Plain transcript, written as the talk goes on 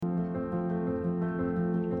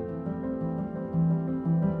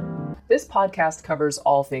This podcast covers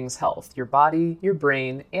all things health, your body, your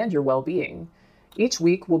brain, and your well-being. Each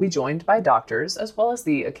week, we'll be joined by doctors, as well as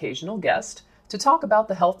the occasional guest, to talk about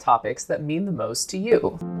the health topics that mean the most to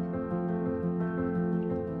you.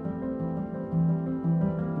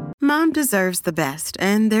 Mom deserves the best,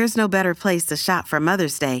 and there's no better place to shop for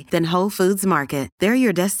Mother's Day than Whole Foods Market. They're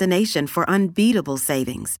your destination for unbeatable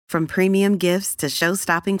savings, from premium gifts to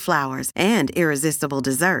show-stopping flowers and irresistible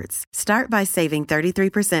desserts. Start by saving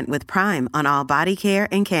 33% with Prime on all body care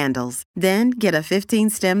and candles. Then get a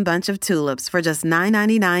 15-stem bunch of tulips for just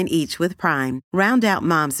 $9.99 each with Prime. Round out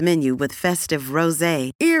Mom's menu with festive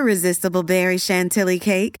rosé, irresistible berry chantilly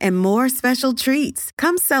cake, and more special treats.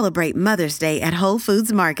 Come celebrate Mother's Day at Whole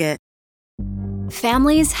Foods Market.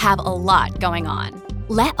 Families have a lot going on.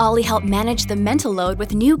 Let Ollie help manage the mental load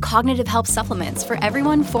with new cognitive help supplements for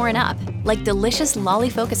everyone 4 and up, like delicious Lolly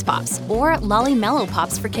Focus Pops or Lolly Mellow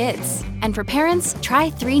Pops for kids. And for parents, try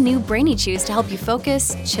 3 new Brainy Chews to help you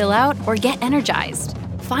focus, chill out, or get energized.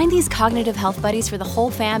 Find these cognitive health buddies for the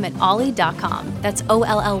whole fam at ollie.com. That's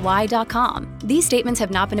OLLY.com. These statements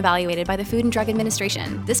have not been evaluated by the Food and Drug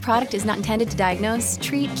Administration. This product is not intended to diagnose,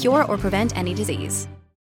 treat, cure, or prevent any disease.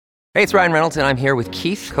 Hey, it's Ryan Reynolds, and I'm here with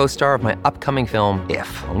Keith, co-star of my upcoming film,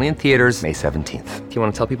 If, only in theaters May 17th. Do you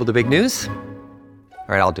want to tell people the big news?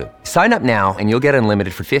 All right, I'll do it. Sign up now and you'll get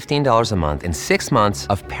unlimited for $15 a month and 6 months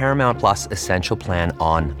of Paramount Plus Essential Plan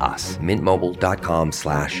on us.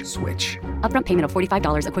 MintMobile.com/switch. Upfront payment of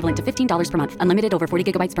 $45 equivalent to $15 per month. Unlimited over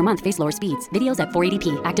 40 gigabytes per month. Face lower speeds. Videos at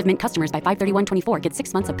 480p. Active Mint customers by 531.24 get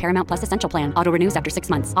 6 months of Paramount Plus Essential Plan. Auto renews after 6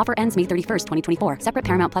 months. Offer ends May 31st, 2024. Separate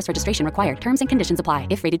Paramount Plus registration required. Terms and conditions apply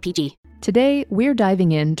if rated PG. Today, we're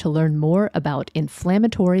diving in to learn more about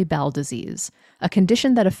inflammatory bowel disease, a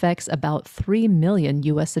condition that affects about 3 million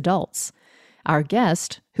U.S. adults. Our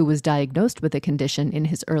guest, who was diagnosed with the condition in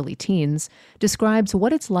his early teens, describes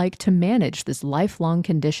what it's like to manage this lifelong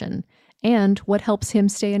condition and what helps him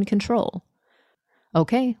stay in control.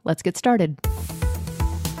 Okay, let's get started.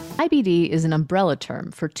 IBD is an umbrella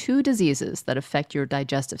term for 2 diseases that affect your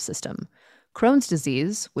digestive system: Crohn's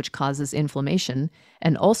disease, which causes inflammation,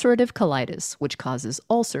 and ulcerative colitis, which causes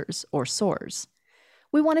ulcers or sores.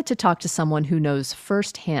 We wanted to talk to someone who knows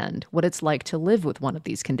firsthand what it's like to live with one of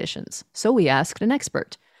these conditions, so we asked an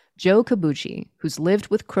expert, Joe Kabuchi, who's lived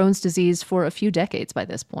with Crohn's disease for a few decades by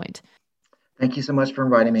this point. Thank you so much for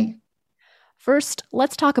inviting me. First,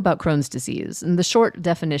 let's talk about Crohn's disease. And the short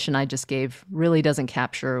definition I just gave really doesn't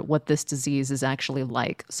capture what this disease is actually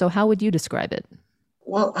like. So how would you describe it?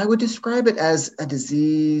 Well, I would describe it as a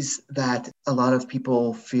disease that a lot of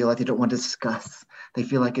people feel like they don't want to discuss. They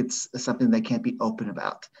feel like it's something they can't be open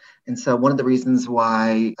about. And so one of the reasons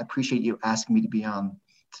why I appreciate you asking me to be on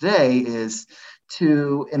today is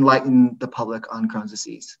to enlighten the public on Crohn's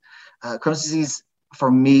disease. Crohn's disease, for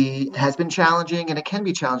me, has been challenging, and it can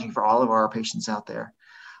be challenging for all of our patients out there.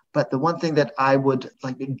 But the one thing that I would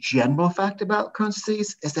like, the general fact about Crohn's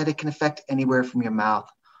disease is that it can affect anywhere from your mouth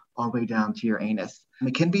all the way down to your anus. And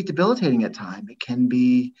it can be debilitating at times. It can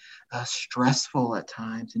be stressful at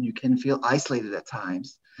times, and you can feel isolated at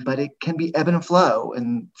times. But it can be ebb and flow.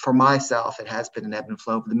 And for myself, it has been an ebb and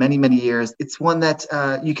flow for the many, many years. It's one that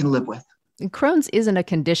you can live with. And Crohn's isn't a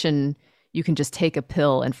condition you can just take a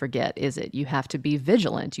pill and forget, is it? You have to be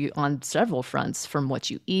vigilant on several fronts, from what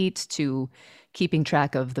you eat to keeping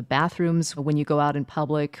track of the bathrooms when you go out in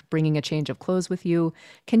public, bringing a change of clothes with you.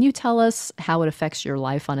 Can you tell us how it affects your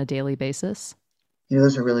life on a daily basis?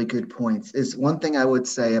 Those are really good points. Is one thing I would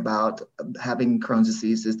say about having Crohn's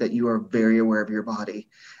disease is that you are very aware of your body,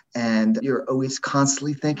 and you're always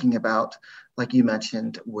constantly thinking about, like you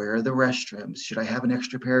mentioned, where are the restrooms? Should I have an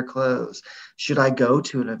extra pair of clothes? Should I go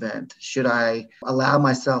to an event? Should I allow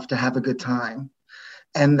myself to have a good time?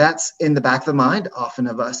 And that's in the back of the mind often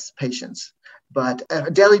of us patients. But a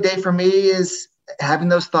daily day for me is having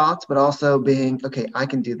those thoughts, but also being, okay, I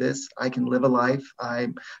can do this. I can live a life.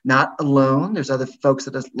 I'm not alone. There's other folks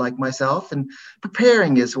that are like myself, and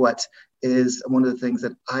preparing is what is one of the things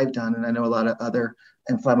that I've done. And I know a lot of other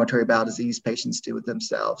inflammatory bowel disease patients do with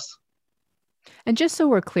themselves. And just so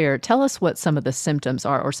we're clear, tell us what some of the symptoms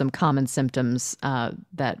are, or some common symptoms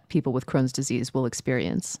that people with Crohn's disease will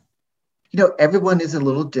experience. Everyone is a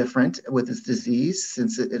little different with this disease,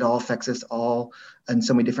 since it all affects us all in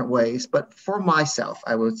so many different ways. But for myself,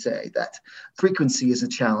 I would say that frequency is a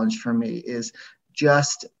challenge for me, is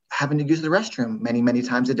just having to use the restroom many, many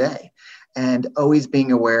times a day, and always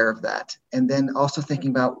being aware of that. And then also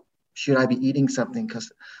thinking about, should I be eating something?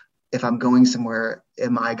 Because if I'm going somewhere,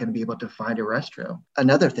 am I going to be able to find a restroom?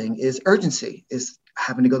 Another thing is urgency, is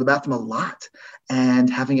having to go to the bathroom a lot and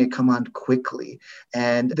having it come on quickly,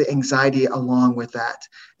 and the anxiety along with that,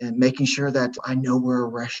 and making sure that I know where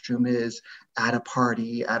a restroom is at a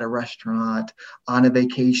party, at a restaurant, on a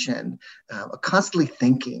vacation, constantly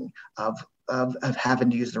thinking of having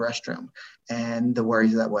to use the restroom and the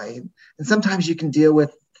worries that way. And sometimes you can deal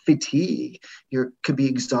with fatigue. You could be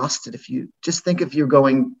exhausted if you just think if you're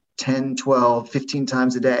going 10, 12, 15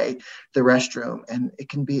 times a day, the restroom, and it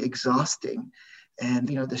can be exhausting. And,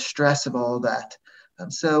 the stress of all of that.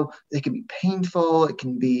 So it can be painful, it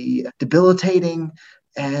can be debilitating.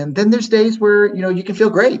 And then there's days where, you can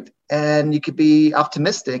feel great and you could be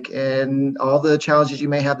optimistic, and all the challenges you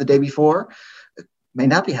may have the day before may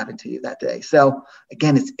not be happening to you that day. So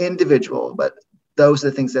again, it's individual, but those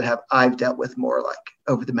are the things that I've dealt with more like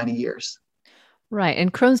over the many years. Right.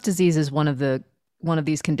 And Crohn's disease is one of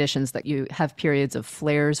these conditions that you have periods of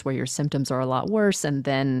flares where your symptoms are a lot worse, and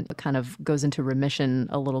then it kind of goes into remission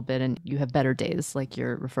a little bit and you have better days like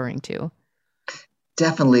you're referring to.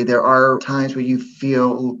 Definitely. There are times where you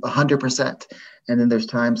feel 100%. And then there's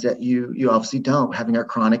times that you obviously don't. Having a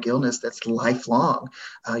chronic illness that's lifelong,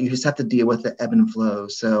 you just have to deal with the ebb and flow.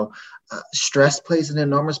 So stress plays an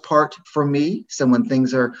enormous part for me. So when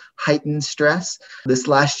things are heightened stress, this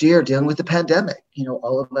last year dealing with the pandemic,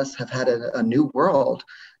 all of us have had a new world,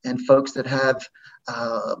 and folks that have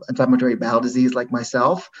inflammatory bowel disease like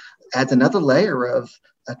myself adds another layer of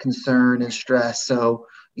concern and stress. So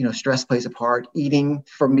stress plays a part. Eating,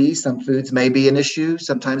 for me, some foods may be an issue.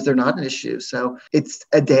 Sometimes they're not an issue. So it's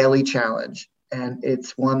a daily challenge. And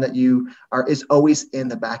it's one that is always in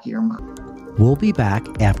the back of your mind. We'll be back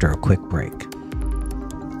after a quick break.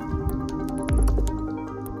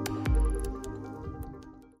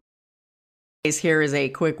 Here is a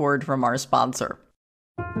quick word from our sponsor.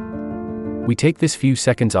 We take this few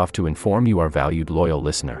seconds off to inform you, our valued loyal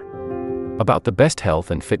listener, about the best health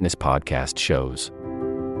and fitness podcast shows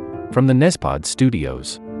from the Nespod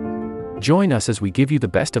Studios. Join us as we give you the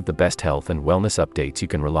best of the best health and wellness updates you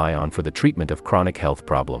can rely on for the treatment of chronic health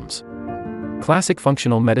problems. Classic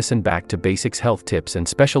functional medicine back to basics health tips and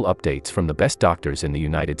special updates from the best doctors in the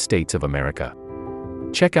United States of America.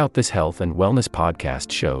 Check out this health and wellness podcast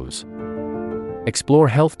shows. Explore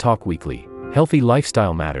Health Talk Weekly, Healthy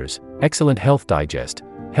Lifestyle Matters, Excellent Health Digest,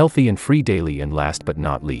 Healthy and Free Daily, and last but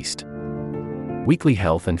not least, Weekly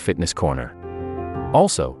Health and Fitness Corner.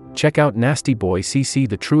 Also, check out Nasty Boy CC,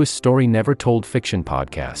 the truest story never told fiction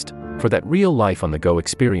podcast, for that real life on the go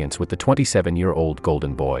experience with the 27-year-old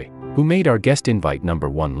golden boy, who made our guest invite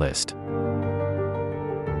 #1 list.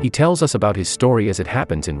 He tells us about his story as it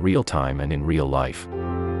happens in real time and in real life.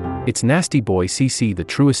 It's Nasty Boy CC, the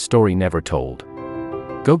truest story never told.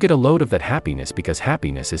 Go get a load of that happiness, because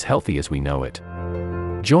happiness is healthy as we know it.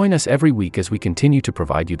 Join us every week as we continue to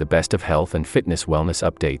provide you the best of health and fitness wellness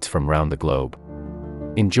updates from around the globe.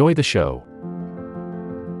 Enjoy the show.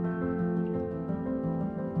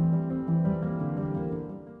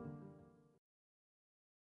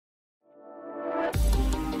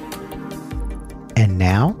 And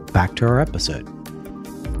now, back to our episode.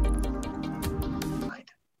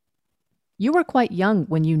 You were quite young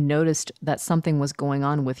when you noticed that something was going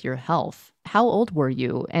on with your health. How old were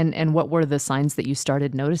you, and what were the signs that you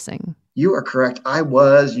started noticing? You are correct. I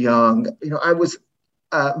was young. I was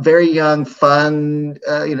very young, fun,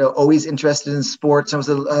 always interested in sports. I was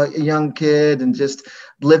a young kid and just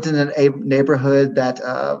lived in a neighborhood that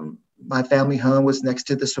my family home was next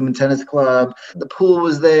to the swim and tennis club. The pool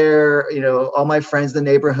was there. All my friends in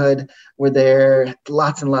the neighborhood were there.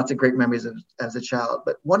 Lots and lots of great memories as a child.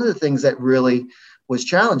 But one of the things that really was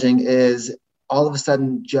challenging is all of a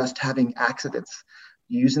sudden just having accidents,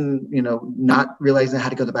 not realizing how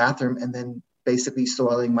to go to the bathroom, and then basically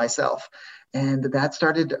soiling myself. And that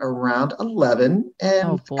started around 11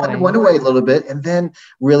 and kind of went away a little bit, and then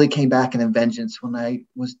really came back in a vengeance when I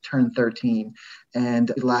turned 13. And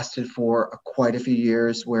it lasted for quite a few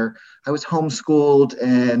years where I was homeschooled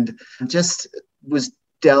and just was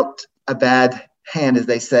dealt a bad hand, as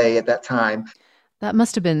they say, at that time. That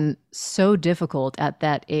must have been so difficult at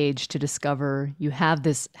that age to discover you have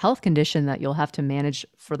this health condition that you'll have to manage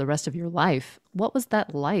for the rest of your life. What was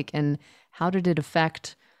that like, and how did it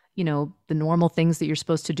affect the normal things that you're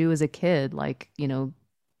supposed to do as a kid, like,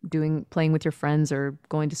 playing with your friends or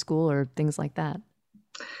going to school or things like that?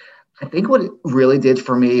 I think what it really did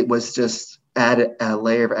for me was just add a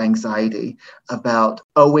layer of anxiety about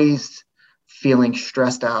always feeling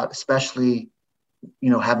stressed out, especially,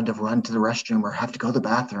 having to run to the restroom or have to go to the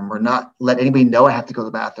bathroom or not let anybody know I have to go to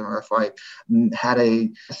the bathroom, or if I had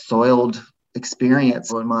a soiled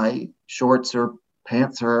experience when my shorts or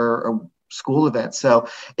pants or school events. So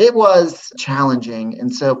it was challenging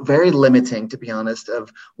and so very limiting, to be honest,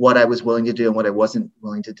 of what I was willing to do and what I wasn't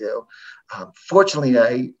willing to do. Fortunately,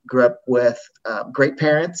 I grew up with great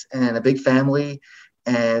parents and a big family.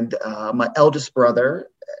 And my eldest brother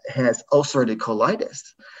has ulcerative colitis.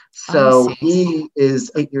 So he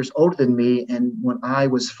is 8 years older than me. And when I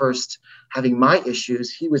was first having my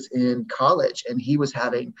issues, he was in college and he was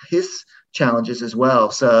having his challenges as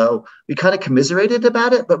well. So we kind of commiserated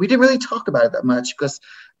about it, but we didn't really talk about it that much because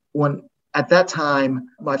at that time,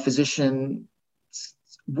 my physicians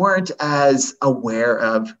weren't as aware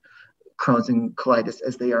of Crohn's and colitis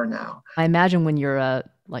as they are now. I imagine when you're a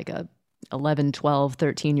 11, 12,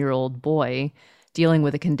 13-year-old boy, dealing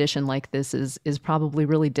with a condition like this is probably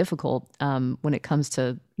really difficult when it comes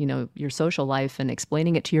to, your social life and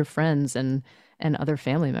explaining it to your friends and other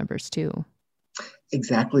family members too.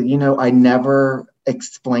 Exactly. I never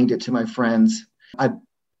explained it to my friends. I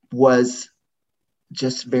was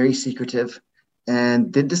just very secretive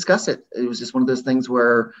and didn't discuss it. It was just one of those things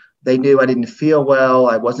where they knew I didn't feel well.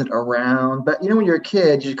 I wasn't around. But, when you're a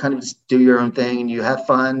kid, you kind of just do your own thing and you have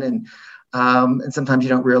fun. And sometimes you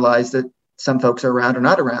don't realize that some folks are around or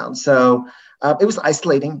not around. So it was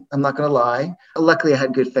isolating. I'm not going to lie. Luckily, I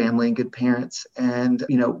had good family and good parents and,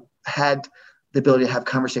 had the ability to have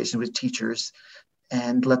conversations with teachers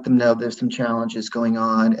and let them know there's some challenges going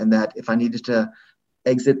on and that if I needed to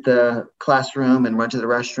exit the classroom and run to the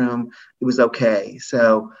restroom, it was okay.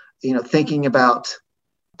 So, thinking about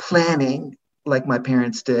planning like my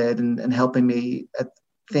parents did and helping me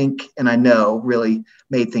think, and I know really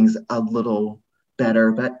made things a little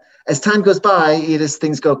better. But as time goes by,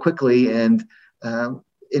 things go quickly. And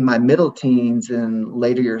in my middle teens and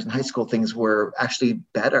later years in high school, things were actually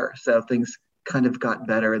better. So things kind of got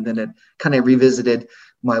better. And then it kind of revisited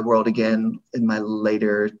my world again in my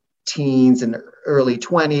later teens and early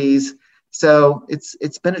 20s. So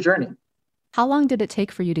it's been a journey. How long did it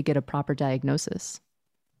take for you to get a proper diagnosis?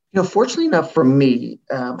 Fortunately enough for me,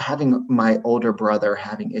 having my older brother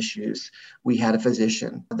having issues, we had a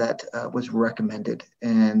physician that was recommended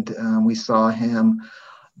and we saw him.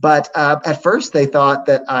 But at first they thought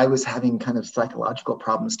that I was having kind of psychological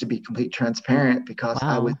problems, to be completely transparent, because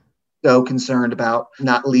I was so concerned about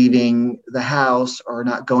not leaving the house or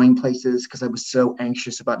not going places because I was so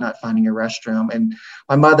anxious about not finding a restroom. And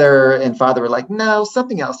my mother and father were like, no,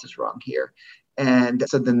 something else is wrong here. And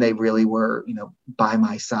so then they really were, by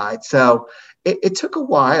my side. So it took a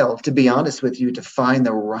while, to be honest with you, to find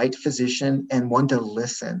the right physician and one to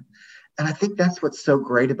listen. And I think that's what's so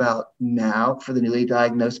great about now for the newly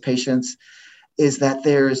diagnosed patients is that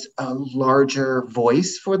there's a larger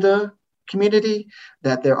voice for the community,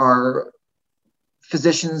 that there are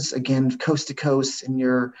physicians, again, coast to coast, and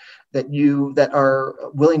that are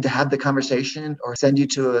willing to have the conversation or send you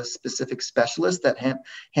to a specific specialist that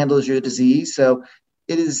handles your disease. So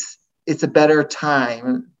it's a better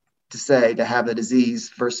time to have the disease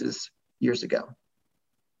versus years ago.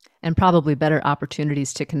 And probably better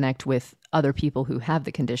opportunities to connect with other people who have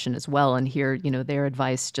the condition as well and hear, their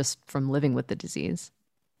advice just from living with the disease.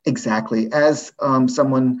 Exactly. As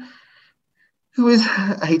someone who is,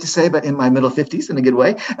 I hate to say, but in my middle 50s in a good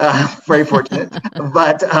way, very fortunate.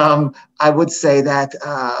 But I would say that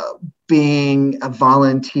being a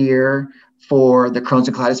volunteer for the Crohn's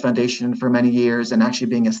and Colitis Foundation for many years and actually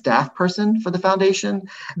being a staff person for the foundation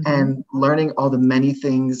and learning all the many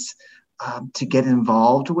things to get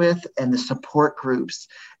involved with and the support groups.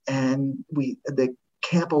 And the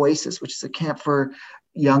Camp Oasis, which is a camp for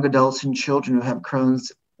young adults and children who have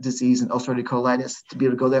Crohn's disease and ulcerative colitis, to be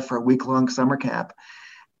able to go there for a week-long summer camp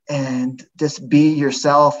and just be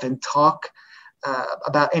yourself and talk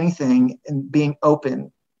about anything, and being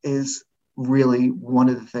open is really one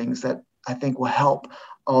of the things that I think will help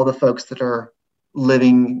all the folks that are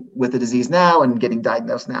living with the disease now and getting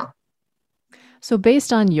diagnosed now. So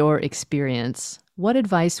based on your experience, what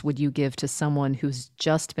advice would you give to someone who's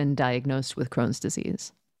just been diagnosed with Crohn's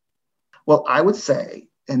disease? Well, I would say,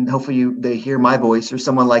 and hopefully they hear my voice or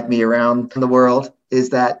someone like me around the world, is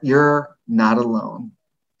that you're not alone.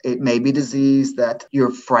 It may be disease that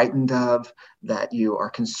you're frightened of, that you are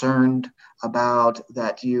concerned about,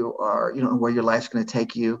 that you are, where your life's going to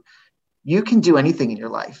take you. You can do anything in your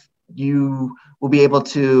life. You will be able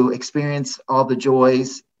to experience all the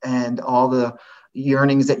joys and all the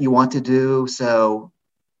yearnings that you want to do. So,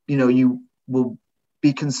 you will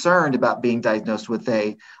be concerned about being diagnosed with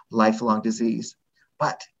a lifelong disease.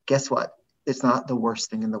 But guess what? It's not the worst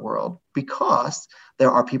thing in the world, because there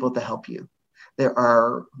are people to help you. There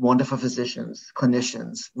are wonderful physicians,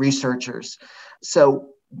 clinicians, researchers. So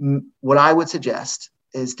what I would suggest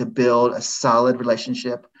is to build a solid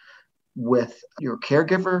relationship with your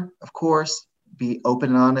caregiver, of course. Be open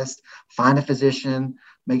and honest. Find a physician.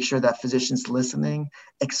 Make sure that physician's listening.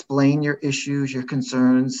 Explain your issues, your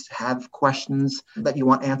concerns. Have questions that you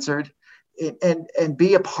want answered, and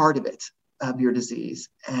be a part of it, of your disease.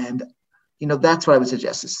 And that's what I would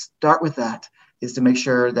suggest. Is start with that. Is to make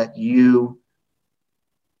sure that you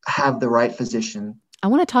have the right physician. I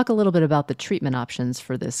want to talk a little bit about the treatment options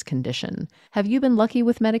for this condition. Have you been lucky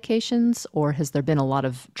with medications, or has there been a lot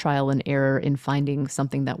of trial and error in finding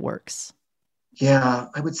something that works? Yeah,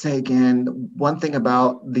 I would say again, one thing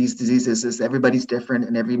about these diseases is everybody's different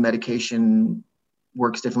and every medication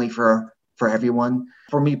works differently for everyone.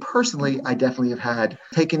 For me personally, I definitely have had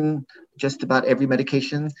taken just about every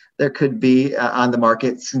medication there could be on the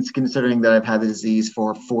market, since considering that I've had the disease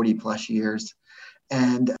for 40 plus years.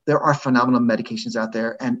 And there are phenomenal medications out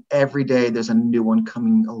there. And every day there's a new one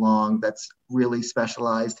coming along that's really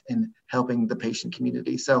specialized in helping the patient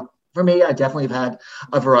community. So for me, I definitely have had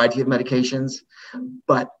a variety of medications,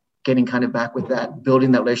 but getting kind of back with that,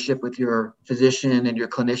 building that relationship with your physician and your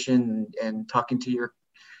clinician and talking to your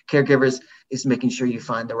caregivers is making sure you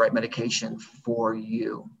find the right medication for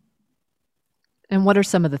you. And what are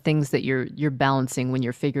some of the things that you're balancing when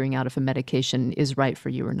you're figuring out if a medication is right for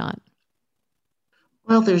you or not?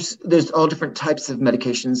 Well, there's all different types of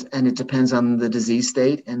medications, and it depends on the disease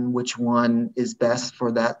state and which one is best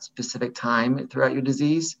for that specific time throughout your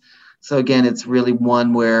disease. So again, it's really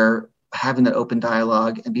one where having that open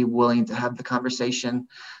dialogue and be willing to have the conversation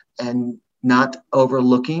and not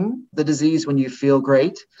overlooking the disease when you feel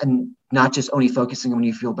great and not just only focusing on when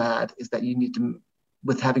you feel bad, is that you need to,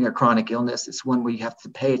 with having a chronic illness, it's one where you have to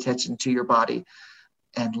pay attention to your body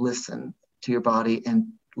and listen to your body and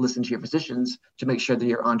listen to your physicians to make sure that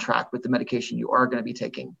you're on track with the medication you are going to be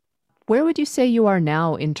taking. Where would you say you are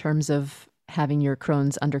now in terms of having your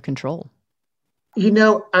Crohn's under control?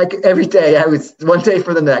 Every day I was one day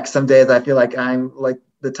for the next. Some days I feel like I'm like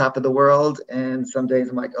the top of the world, and some days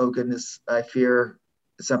I'm like, oh goodness, I fear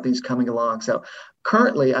something's coming along. So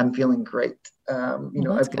currently I'm feeling great.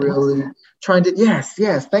 I've good. really trying to, yes,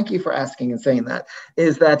 thank you for asking and saying that,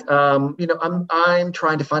 is that, I'm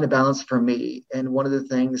trying to find a balance for me. And one of the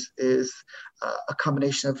things is a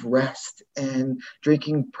combination of rest and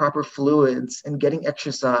drinking proper fluids and getting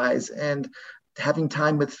exercise and having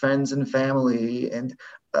time with friends and family and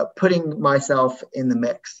putting myself in the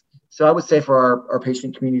mix. So I would say for our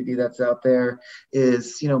patient community that's out there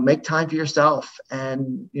is, make time for yourself.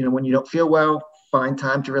 And, when you don't feel well, find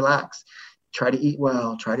time to relax. Try to eat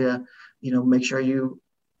well, try to, make sure you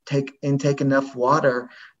intake enough water.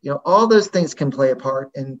 All those things can play a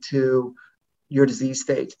part into your disease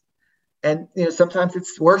state. And, sometimes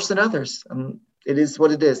it's worse than others. It is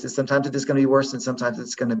what it is. Sometimes it is going to be worse and sometimes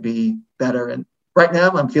it's going to be better. And right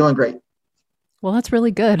now I'm feeling great. Well, that's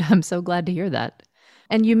really good. I'm so glad to hear that.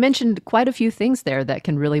 And you mentioned quite a few things there that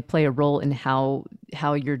can really play a role in how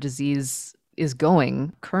your disease is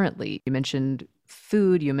going currently. You mentioned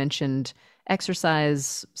food, you mentioned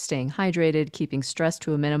exercise, staying hydrated, keeping stress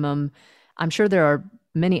to a minimum. I'm sure there are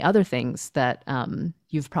many other things that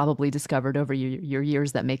you've probably discovered over your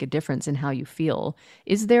years that make a difference in how you feel.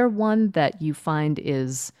 Is there one that you find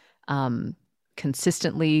is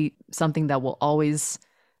consistently something that will always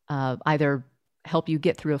either help you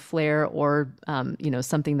get through a flare or,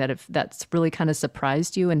 something that's really kind of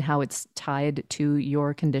surprised you and how it's tied to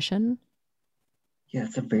your condition? Yeah,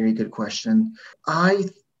 it's a very good question. I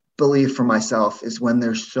believe for myself is when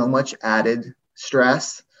there's so much added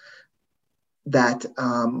stress that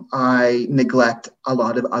I neglect a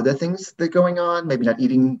lot of other things that are going on, maybe not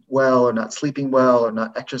eating well or not sleeping well or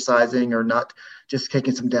not exercising or not just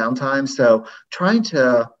taking some downtime. So trying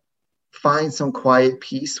to find some quiet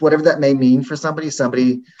peace, whatever that may mean for somebody.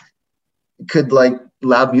 Somebody could like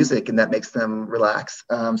loud music and that makes them relax.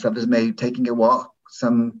 Sometimes maybe taking a walk,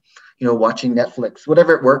 some, watching Netflix,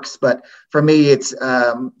 whatever it works. But for me, it's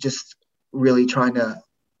just really trying to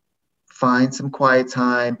find some quiet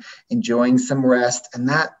time, enjoying some rest, and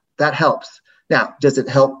that helps. Now, does it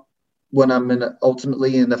help when I'm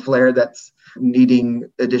ultimately in a flare that's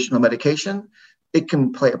needing additional medication? It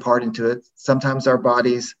can play a part into it. Sometimes our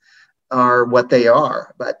bodies are what they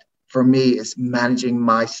are, but for me, is managing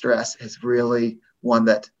my stress is really one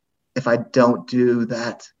that if I don't do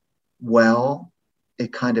that well,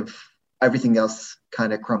 it kind of everything else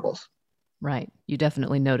kind of crumbles. Right. You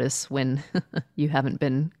definitely notice when you haven't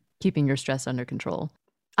been keeping your stress under control.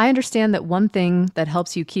 I understand that one thing that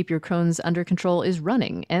helps you keep your Crohn's under control is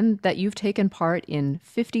running, and that you've taken part in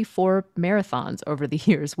 54 marathons over the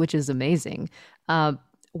years, which is amazing.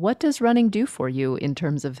 What does running do for you in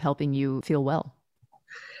terms of helping you feel well?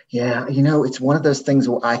 Yeah, it's one of those things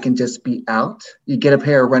where I can just be out. You get a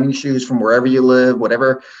pair of running shoes from wherever you live,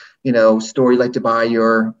 whatever, store you like to buy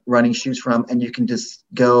your running shoes from, and you can just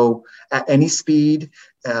go at any speed,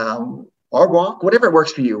 or walk, whatever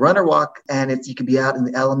works for you, run or walk. And you can be out in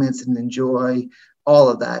the elements and enjoy all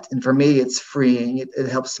of that. And for me, it's freeing. It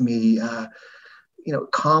helps me,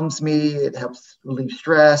 it calms me. It helps relieve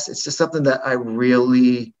stress. It's just something that I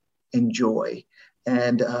really enjoy.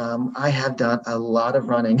 And I have done a lot of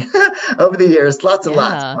running over the years, lots and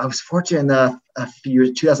lots. Yeah. I was fortunate enough a few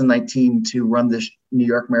years, 2019, to run the New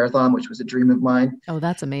York Marathon, which was a dream of mine. Oh,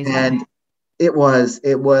 that's amazing. And it was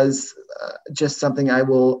just something I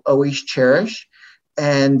will always cherish.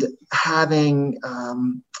 And having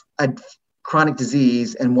a chronic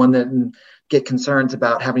disease and one that get concerns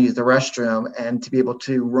about having to use the restroom, and to be able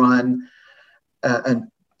to run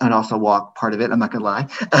and also walk, part of it, I'm not gonna lie,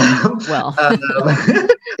 Well,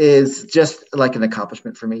 is just like an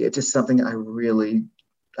accomplishment for me. It's just something I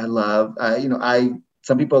love.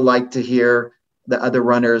 Some people like to hear the other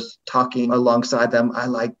runners talking alongside them. I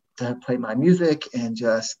like to play my music and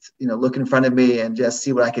just, look in front of me and just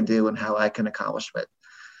see what I can do and how I can accomplish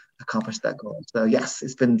that goal. So yes,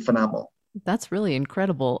 it's been phenomenal. that's really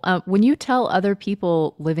incredible. When you tell other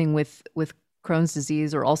people living with Crohn's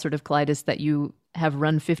disease or ulcerative colitis that you have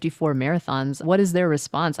run 54 marathons, what is their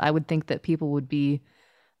response? I would think that people would be,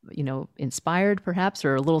 inspired perhaps,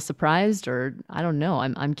 or a little surprised, or I don't know.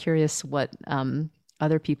 I'm curious what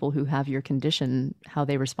other people who have your condition, how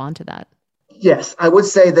they respond to that. Yes, I would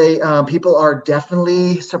say people are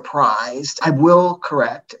definitely surprised. I will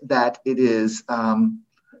correct that it is,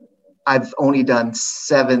 I've only done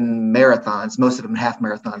 7 marathons, most of them half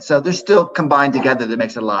marathons. So they're still combined together. That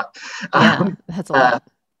makes it a lot. Yeah, that's a lot.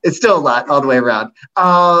 It's still a lot all the way around.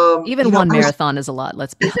 Even one marathon is a lot,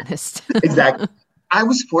 let's be honest. Exactly. I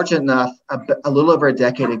was fortunate enough a little over a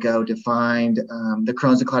decade ago to find the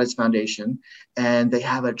Crohn's and Colitis Foundation, and they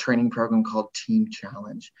have a training program called Team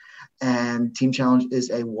Challenge. And Team Challenge is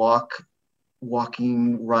a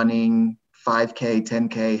walking, running, 5K,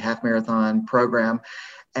 10K, half marathon program.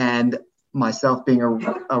 And myself being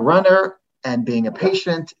a runner and being a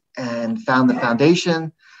patient, and found the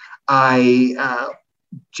foundation, I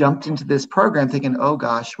jumped into this program thinking, oh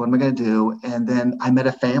gosh, what am I going to do? And then I met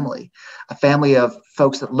a family of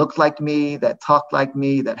folks that looked like me, that talked like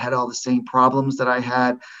me, that had all the same problems that I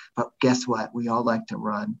had. But guess what? We all like to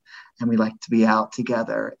run, and we like to be out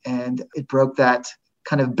together. And it broke that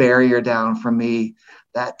kind of barrier down for me,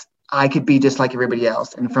 that I could be just like everybody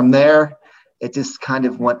else. And from there, it just kind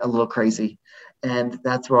of went a little crazy. And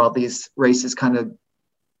that's where all these races kind of,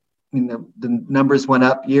 the numbers went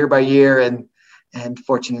up year by year, and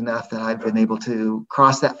fortunate enough that I've been able to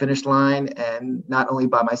cross that finish line, and not only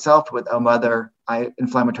by myself, but with other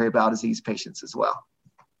inflammatory bowel disease patients as well.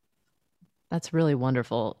 That's really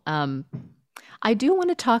wonderful. I do want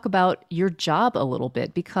to talk about your job a little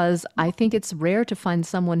bit, because I think it's rare to find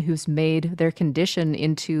someone who's made their condition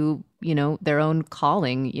into, their own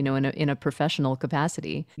calling, in a professional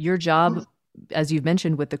capacity. Your job, as you've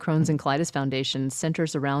mentioned, with the Crohn's and Colitis Foundation,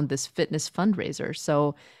 centers around this fitness fundraiser.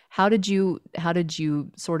 So how did you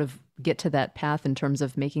sort of get to that path in terms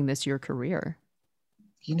of making this your career?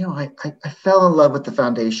 I fell in love with the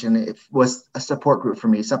foundation. It was a support group for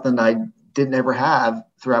me, something I didn't ever have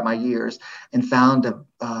throughout my years, and found a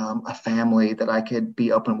family that I could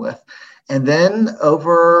be open with. And then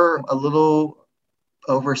over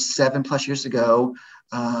 7+ years ago,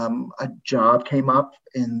 a job came up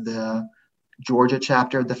in the Georgia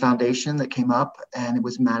chapter of the foundation that came up, and it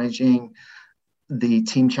was managing the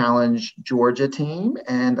Team Challenge Georgia team.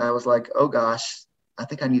 And I was like, oh gosh, I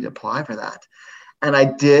think I need to apply for that. And I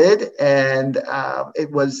did. And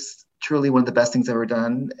it was truly one of the best things I've ever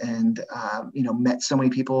done. And, met so many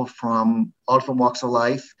people from all different walks of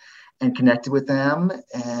life and connected with them.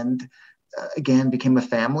 And again, became a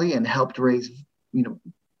family and helped raise,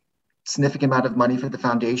 significant amount of money for the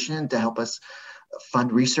foundation to help us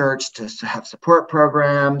fund research, to have support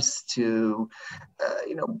programs, to,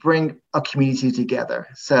 bring a community together.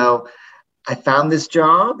 So I found this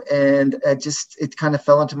job, and it kind of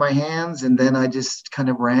fell into my hands, and then I just kind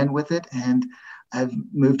of ran with it. And I've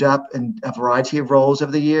moved up in a variety of roles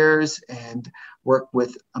over the years, and worked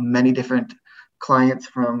with many different clients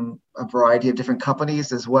from a variety of different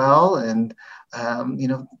companies as well. And,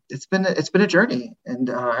 it's been a journey. And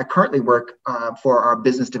I currently work for our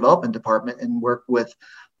business development department, and work with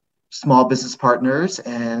small business partners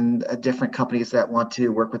and different companies that want to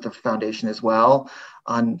work with the foundation as well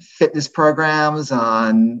on fitness programs,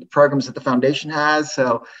 on programs that the foundation has.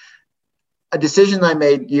 So a decision I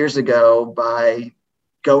made years ago by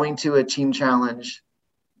going to a Team Challenge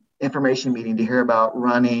information meeting to hear about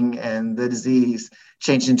running and the disease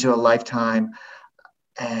changed into a lifetime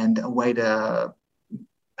and a way to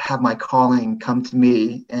have my calling come to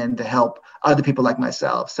me and to help other people like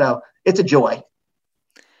myself. So it's a joy.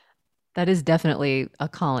 That is definitely a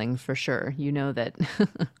calling for sure. You know that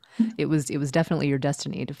it was definitely your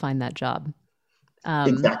destiny to find that job.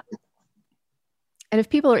 Exactly. And if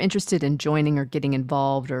people are interested in joining or getting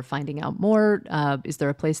involved or finding out more, is there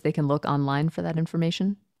a place they can look online for that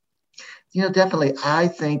information? Definitely. I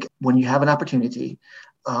think when you have an opportunity,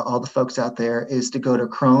 all the folks out there, is to go to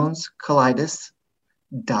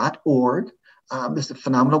crohnscolitis.org. There's a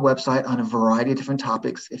phenomenal website on a variety of different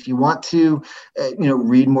topics. If you want to,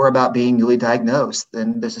 read more about being newly diagnosed,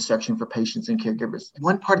 then there's a section for patients and caregivers.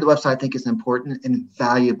 One part of the website I think is important and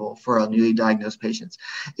valuable for our newly diagnosed patients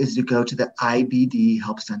is to go to the IBD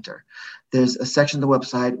Help Center. There's a section of the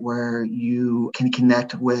website where you can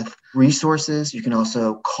connect with resources. You can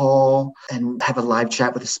also call and have a live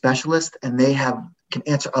chat with a specialist, and they can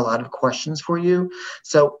answer a lot of questions for you.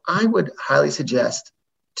 So I would highly suggest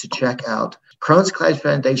to check out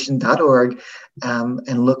crohnscolitisfoundation.org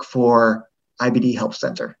and look for IBD Help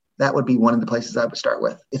Center. That would be one of the places I would start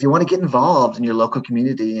with. If you want to get involved in your local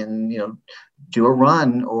community and do a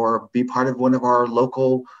run or be part of one of our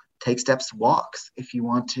local Take Steps walks, if you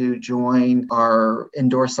want to join our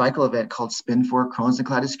indoor cycle event called Spin for Crohn's and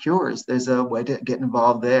Colitis Cures, there's a way to get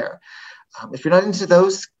involved there. If you're not into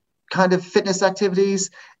those kind of fitness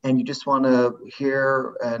activities and you just want to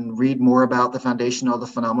hear and read more about the foundation, all the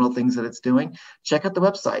phenomenal things that it's doing, check out the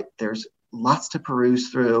website. There's lots to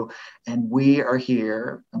peruse through, and we are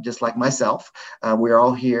here, just like myself, we're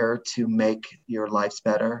all here to make your lives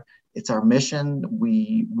better. It's our mission.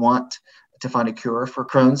 We want to find a cure for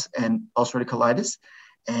Crohn's and ulcerative colitis,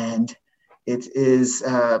 and it is,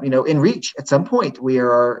 in reach. At some point,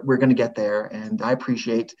 we're going to get there, and I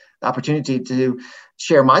appreciate the opportunity to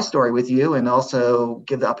share my story with you, and also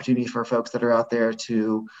give the opportunity for folks that are out there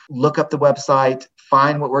to look up the website,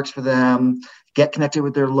 find what works for them, get connected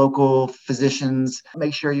with their local physicians,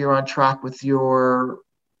 make sure you're on track with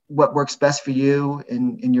what works best for you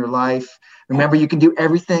in your life. Remember, you can do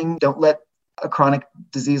everything. Don't let a chronic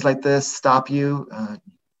disease like this stop you.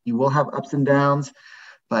 You will have ups and downs,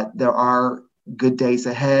 but there are good days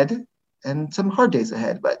ahead and some hard days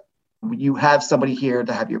ahead, but you have somebody here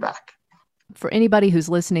to have your back. For anybody who's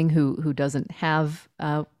listening who doesn't have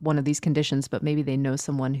one of these conditions, but maybe they know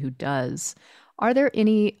someone who does, are there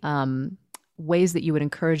any ways that you would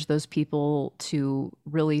encourage those people to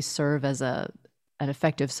really serve as an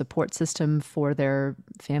effective support system for their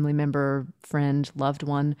family member, friend, loved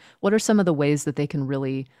one? What are some of the ways that they can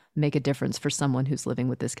really make a difference for someone who's living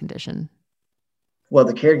with this condition? Well,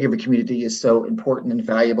 the caregiver community is so important and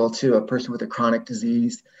valuable to a person with a chronic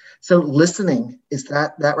disease. So listening is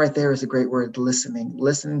that right there is a great word, listening.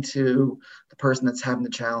 Listen to the person that's having the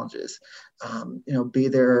challenges. Be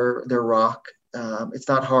their rock. It's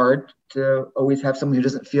not hard to always have someone who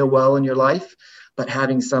doesn't feel well in your life, but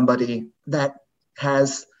having somebody that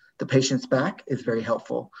has the patient's back is very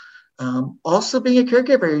helpful. Also being a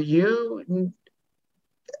caregiver, you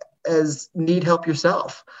need help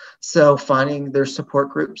yourself. So finding their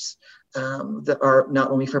support groups that are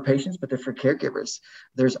not only for patients, but they're for caregivers.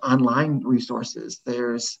 There's online resources.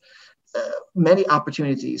 There's many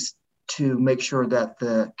opportunities to make sure that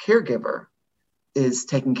the caregiver is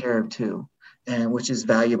taken care of too, and which is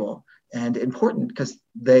valuable and important because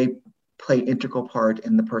they play an integral part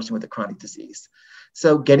in the person with a chronic disease.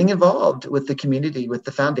 So getting involved with the community, with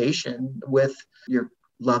the foundation, with your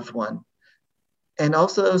loved one. And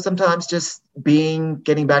also sometimes just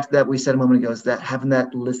getting back to that we said a moment ago, is that having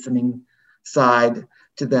that listening side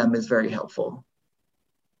to them is very helpful.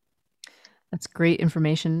 That's great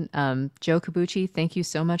information. Joe Cabucci, thank you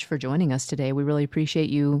so much for joining us today. We really appreciate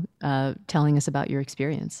you telling us about your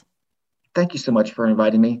experience. Thank you so much for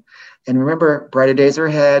inviting me. And remember, brighter days are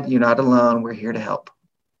ahead. You're not alone. We're here to help.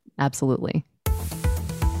 Absolutely.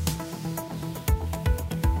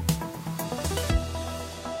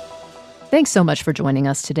 Thanks so much for joining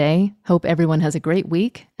us today. Hope everyone has a great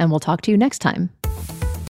week, and we'll talk to you next time.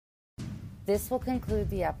 This will conclude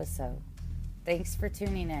the episode. Thanks for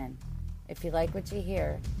tuning in. If you like what you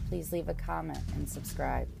hear, please leave a comment and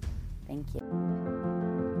subscribe. Thank you.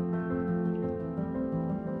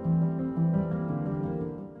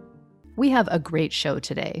 We have a great show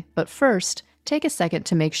today, but first, take a second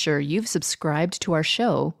to make sure you've subscribed to our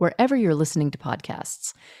show wherever you're listening to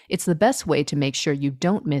podcasts. It's the best way to make sure you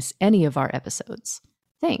don't miss any of our episodes.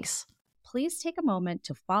 Thanks. Please take a moment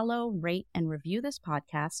to follow, rate, and review this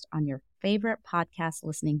podcast on your favorite podcast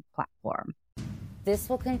listening platform. This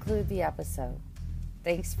will conclude the episode.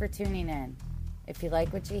 Thanks for tuning in. If you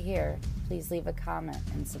like what you hear, please leave a comment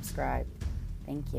and subscribe. Thank you.